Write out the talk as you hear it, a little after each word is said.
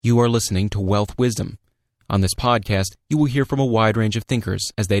You are listening to Wealth Wisdom. On this podcast, you will hear from a wide range of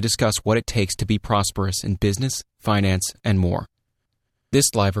thinkers as they discuss what it takes to be prosperous in business, finance, and more.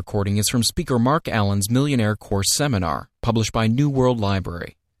 This live recording is from speaker Mark Allen's Millionaire Course Seminar, published by New World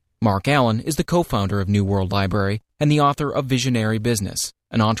Library. Mark Allen is the co-founder of New World Library and the author of Visionary Business,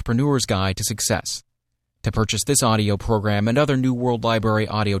 an entrepreneur's guide to success. To purchase this audio program and other New World Library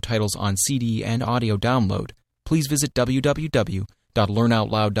audio titles on CD and audio download, please visit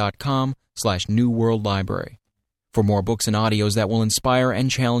www.learnoutloud.com/newworldlibrary. For more books and audios that will inspire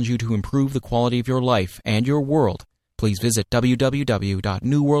and challenge you to improve the quality of your life and your world, please visit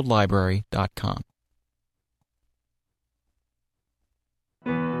www.newworldlibrary.com.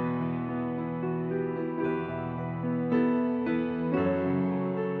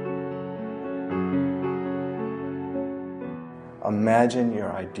 Imagine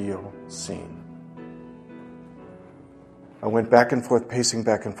your ideal scene. I went back and forth, pacing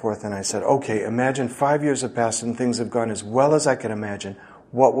back and forth, and I said, okay, imagine 5 years have passed and things have gone as well as I could imagine.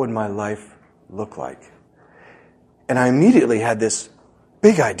 What would my life look like? And I immediately had this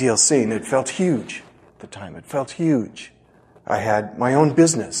big ideal scene. It felt huge at the time. It felt huge. I had my own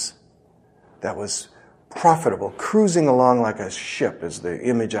business that was profitable, cruising along like a ship is the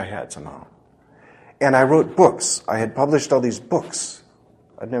image I had somehow. And I wrote books. I had published all these books.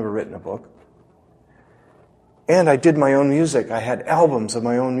 I'd never written a book. And I did my own music. I had albums of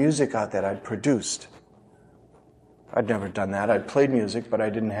my own music out that I'd produced. I'd never done that. I'd played music, but I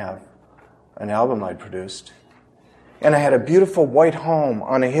didn't have an album I'd produced. And I had a beautiful white home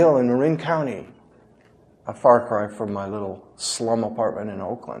on a hill in Marin County, a far cry from my little slum apartment in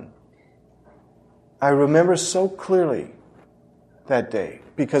Oakland. I remember so clearly that day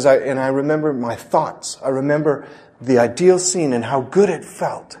because I remember my thoughts. I remember the ideal scene and how good it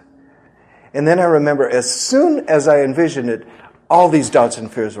felt. And then I remember as soon as I envisioned it, all these doubts and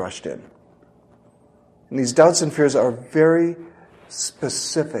fears rushed in. And these doubts and fears are very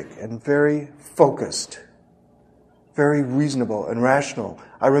specific and very focused, very reasonable and rational.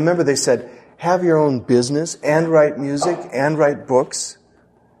 I remember they said, have your own business and write music and write books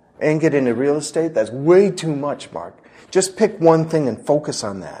and get into real estate. That's way too much, Mark. Just pick one thing and focus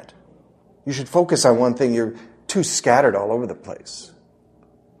on that. You should focus on one thing. You're too scattered all over the place.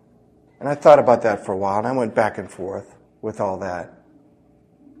 And I thought about that for a while, and I went back and forth with all that.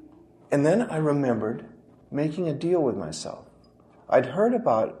 And then I remembered making a deal with myself. I'd heard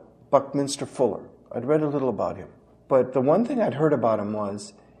about Buckminster Fuller. I'd read a little about him. But the one thing I'd heard about him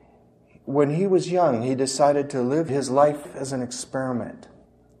was, when he was young, he decided to live his life as an experiment.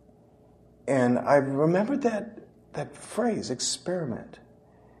 And I remembered that phrase, experiment.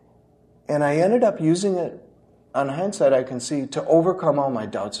 And I ended up using it, on hindsight I can see, to overcome all my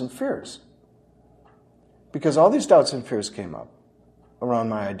doubts and fears. Because all these doubts and fears came up around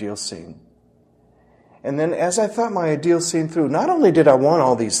my ideal scene. And then as I thought my ideal scene through, not only did I want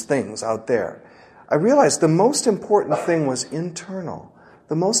all these things out there, I realized the most important thing was internal.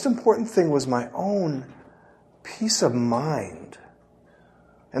 The most important thing was my own peace of mind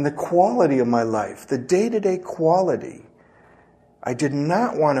and the quality of my life, the day-to-day quality. I did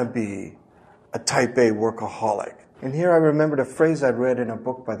not want to be a type A workaholic. And here I remembered a phrase I'd read in a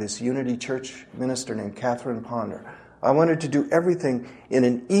book by this Unity Church minister named Catherine Ponder. I wanted to do everything in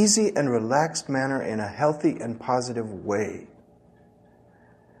an easy and relaxed manner in a healthy and positive way.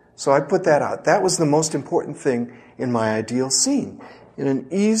 So I put that out. That was the most important thing in my ideal scene. In an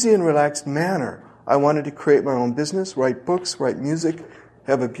easy and relaxed manner, I wanted to create my own business, write books, write music,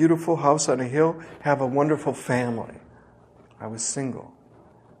 have a beautiful house on a hill, have a wonderful family. I was single.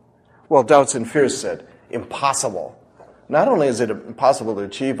 Well, doubts and fears said, impossible. Not only is it impossible to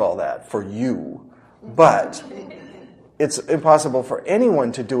achieve all that for you, but it's impossible for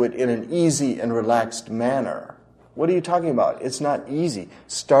anyone to do it in an easy and relaxed manner. What are you talking about? It's not easy.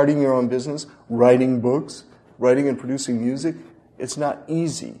 Starting your own business, writing books, writing and producing music, it's not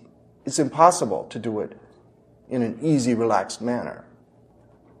easy. It's impossible to do it in an easy, relaxed manner.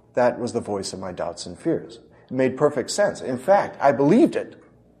 That was the voice of my doubts and fears. It made perfect sense. In fact, I believed it.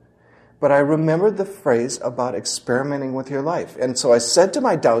 But I remembered the phrase about experimenting with your life. And so I said to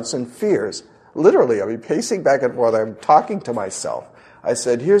my doubts and fears, literally, pacing back and forth, I'm talking to myself. I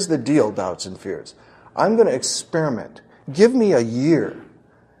said, here's the deal, doubts and fears. I'm going to experiment. Give me a year.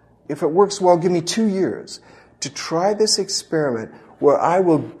 If it works well, give me 2 years to try this experiment where I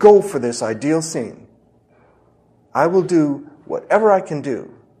will go for this ideal scene. I will do whatever I can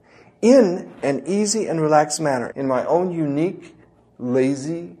do in an easy and relaxed manner, in my own unique,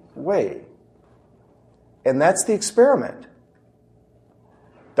 lazy way. And that's the experiment.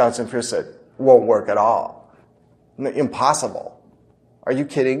 Doubts and fears said, won't work at all. Impossible. Are you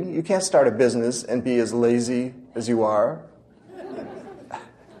kidding? You can't start a business and be as lazy as you are.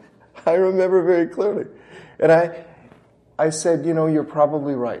 I remember very clearly. And I said, you're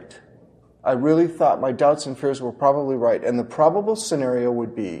probably right. I really thought my doubts and fears were probably right. And the probable scenario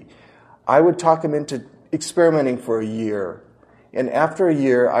would be, I would talk him into experimenting for a year. And after a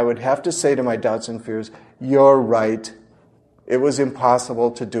year, I would have to say to my doubts and fears, you're right. It was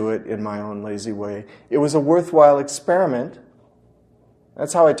impossible to do it in my own lazy way. It was a worthwhile experiment.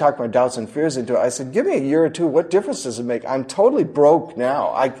 That's how I talked my doubts and fears into it. I said, give me a year or two. What difference does it make? I'm totally broke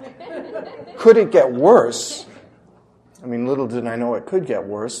now. Could it get worse? I mean, little did I know it could get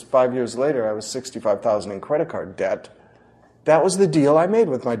worse. 5 years later, I was $65,000 in credit card debt. That was the deal I made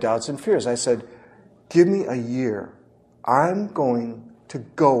with my doubts and fears. I said, give me a year. I'm going to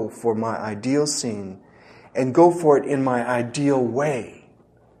go for my ideal scene and go for it in my ideal way,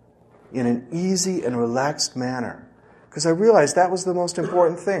 in an easy and relaxed manner. Because I realized that was the most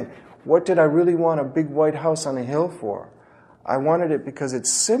important thing. What did I really want a big white house on a hill for? I wanted it because it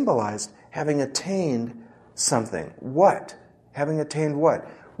symbolized having attained something. What? Having attained what?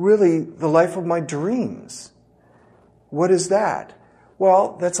 Really, the life of my dreams. What is that?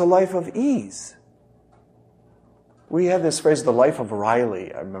 Well, that's a life of ease. We had this phrase, the life of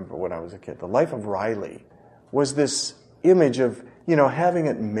Riley. I remember when I was a kid. The life of Riley was this image of, having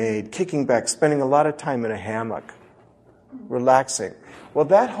it made, kicking back, spending a lot of time in a hammock, relaxing. Well,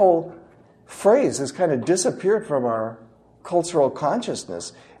 that whole phrase has kind of disappeared from our cultural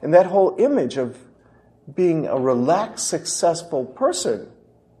consciousness. And that whole image of being a relaxed, successful person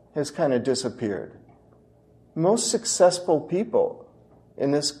has kind of disappeared. Most successful people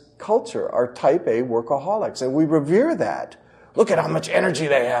in this culture are type A workaholics, and we revere that. Look at how much energy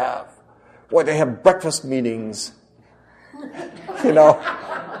they have. Boy, they have breakfast meetings.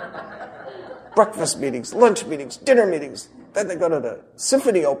 Breakfast meetings, lunch meetings, dinner meetings. Then they go to the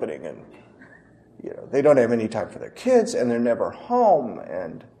symphony opening, and they don't have any time for their kids, and they're never home,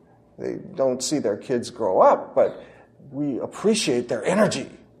 and they don't see their kids grow up, but we appreciate their energy.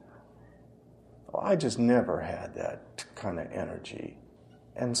 Well, I just never had that kind of energy.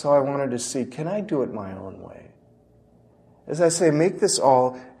 And so I wanted to see, can I do it my own way? As I say, make this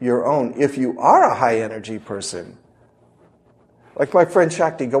all your own. If you are a high-energy person, like my friend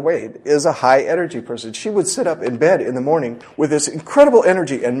Shakti Gawade is a high-energy person. She would sit up in bed in the morning with this incredible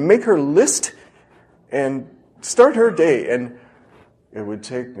energy and make her list and start her day. And it would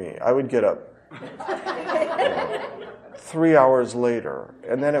take me, I would get up 3 hours later,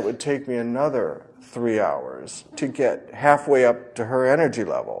 and then it would take me another 3 hours to get halfway up to her energy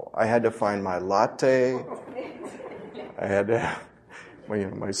level. I had to find my latte. I had to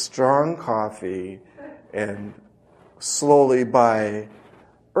have my strong coffee, and slowly by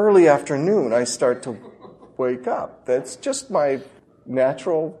early afternoon, I start to wake up. That's just my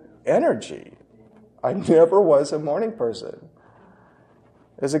natural energy. I never was a morning person.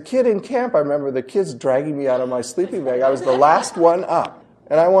 As a kid in camp, I remember the kids dragging me out of my sleeping bag. I was the last one up,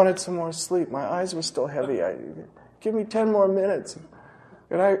 and I wanted some more sleep. My eyes were still heavy. Give me 10 more minutes.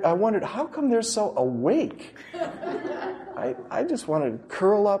 And I wondered, how come they're so awake? I just wanted to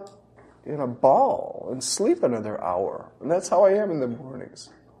curl up in a ball and sleep another hour. And that's how I am in the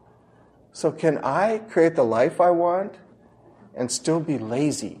mornings. So can I create the life I want and still be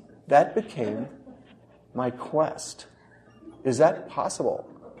lazy? That became my quest. Is that possible?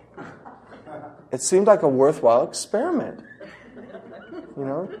 It seemed like a worthwhile experiment.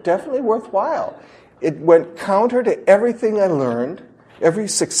 Definitely worthwhile. It went counter to everything I learned. Every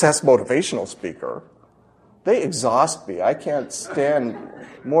success motivational speaker, they exhaust me. I can't stand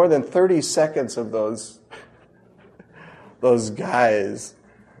more than 30 seconds of those guys.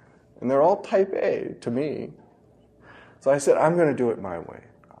 And they're all type A to me. So I said, I'm going to do it my way.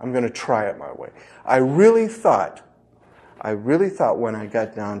 I'm going to try it my way. I really thought when I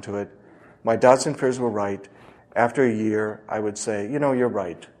got down to it, my doubts and fears were right. After a year, I would say, you're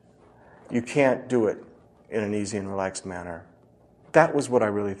right. You can't do it in an easy and relaxed manner. That was what I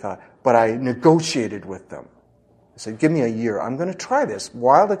really thought. But I negotiated with them. I said, give me a year. I'm going to try this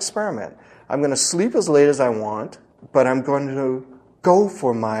wild experiment. I'm going to sleep as late as I want, but I'm going to go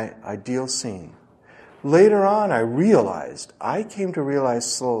for my ideal scene. Later on, I came to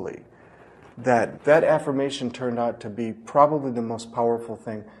realize slowly that affirmation turned out to be probably the most powerful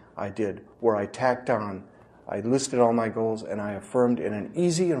thing I did, where I tacked on, I listed all my goals, and I affirmed in an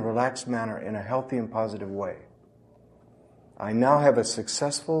easy and relaxed manner in a healthy and positive way. I now have a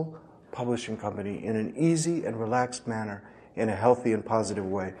successful publishing company in an easy and relaxed manner in a healthy and positive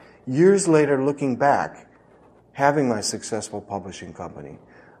way. Years later, looking back, having my successful publishing company,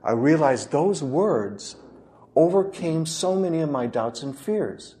 I realized those words overcame so many of my doubts and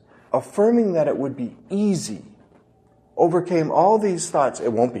fears. Affirming that it would be easy overcame all these thoughts.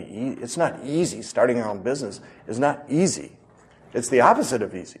 It won't be easy. It's not easy. Starting your own business is not easy. It's the opposite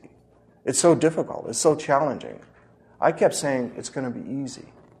of easy. It's so difficult. It's so challenging. I kept saying it's going to be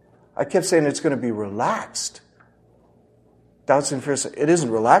easy. I kept saying it's going to be relaxed. Doubts and fears. It isn't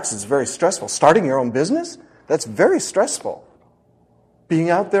relaxed. It's very stressful. Starting your own business? That's very stressful. Being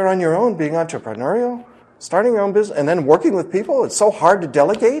out there on your own, being entrepreneurial, starting your own business, and then working with people, it's so hard to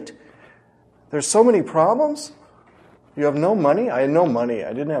delegate. There's so many problems. You have no money. I had no money.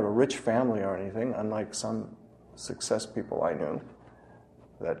 I didn't have a rich family or anything, unlike some success people I knew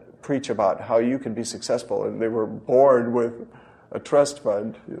that preach about how you can be successful, and they were born with a trust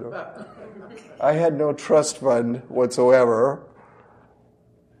fund. I had no trust fund whatsoever.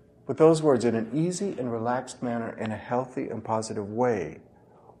 But those words, in an easy and relaxed manner, in a healthy and positive way,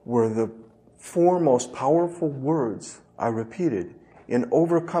 were the four most powerful words I repeated in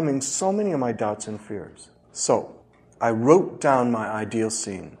overcoming so many of my doubts and fears. So, I wrote down my ideal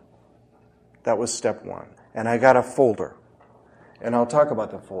scene. That was step one. And I got a folder. And I'll talk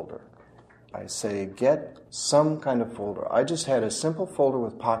about the folder. I say, get some kind of folder. I just had a simple folder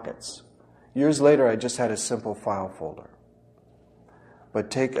with pockets. Years later, I just had a simple file folder.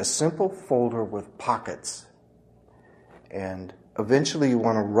 But take a simple folder with pockets. And eventually you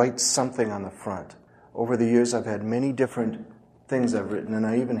want to write something on the front. Over the years, I've had many different things I've written, and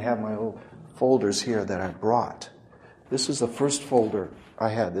I even have my little folders here that I brought. This is the first folder I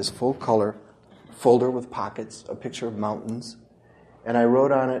had, this full color folder with pockets, a picture of mountains. And I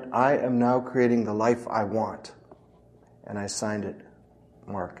wrote on it, I am now creating the life I want. And I signed it,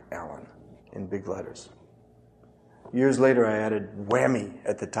 Mark Allen, in big letters. Years later, I added whammy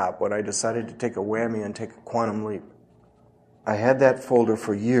at the top when I decided to take a whammy and take a quantum leap. I had that folder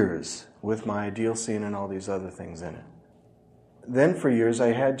for years with my ideal scene and all these other things in it. Then for years,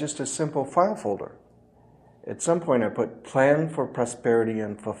 I had just a simple file folder. At some point, I put plan for prosperity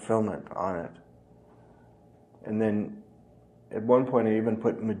and fulfillment on it. And then at one point, I even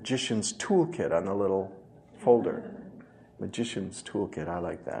put magician's toolkit on the little folder. Magician's toolkit, I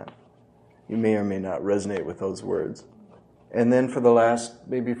like that. You may or may not resonate with those words. And then for the last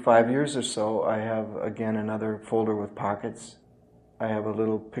maybe 5 years or so, I have, again, another folder with pockets. I have a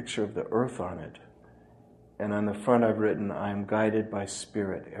little picture of the earth on it. And on the front I've written, I am guided by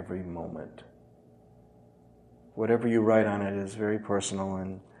spirit every moment. Whatever you write on it is very personal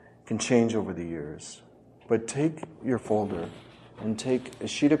and can change over the years. But take your folder and take a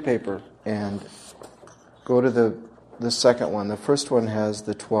sheet of paper and go to the second one. The first one has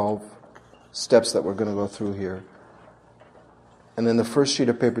the 12 steps that we're going to go through here. And then the first sheet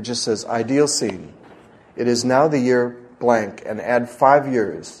of paper just says, ideal scene. It is now the year blank, and add 5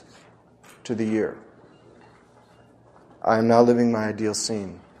 years to the year. I am now living my ideal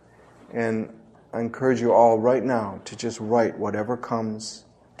scene. And I encourage you all right now to just write whatever comes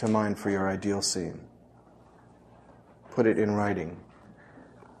to mind for your ideal scene. Put it in writing.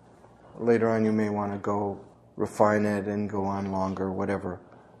 Later on you may want to go refine it and go on longer, whatever.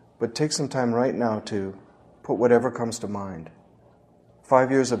 But take some time right now to put whatever comes to mind.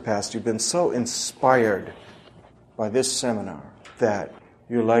 5 years have passed. You've been so inspired by this seminar that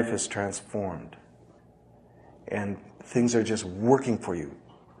your life is transformed. And things are just working for you,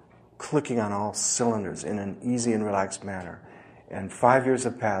 clicking on all cylinders in an easy and relaxed manner. And 5 years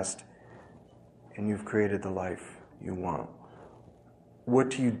have passed, and you've created the life you want. What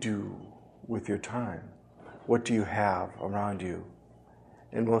do you do with your time? What do you have around you?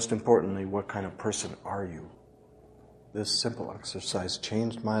 And most importantly, what kind of person are you? This simple exercise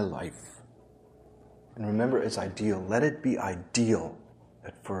changed my life. And remember, it's ideal. Let it be ideal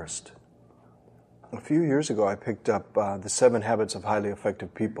at first. A few years ago, I picked up the 7 Habits of Highly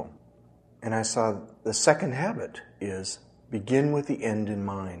Effective People. And I saw the second habit is begin with the end in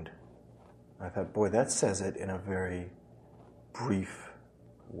mind. I thought, boy, that says it in a very brief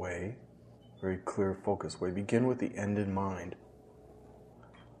way, very clear, focused way. Begin with the end in mind.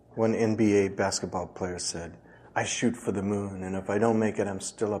 One NBA basketball player said, I shoot for the moon, and if I don't make it, I'm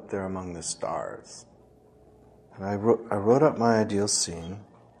still up there among the stars. And I wrote up my ideal scene,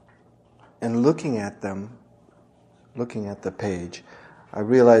 and looking at them, looking at the page, I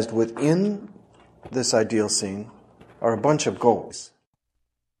realized within this ideal scene are a bunch of goals.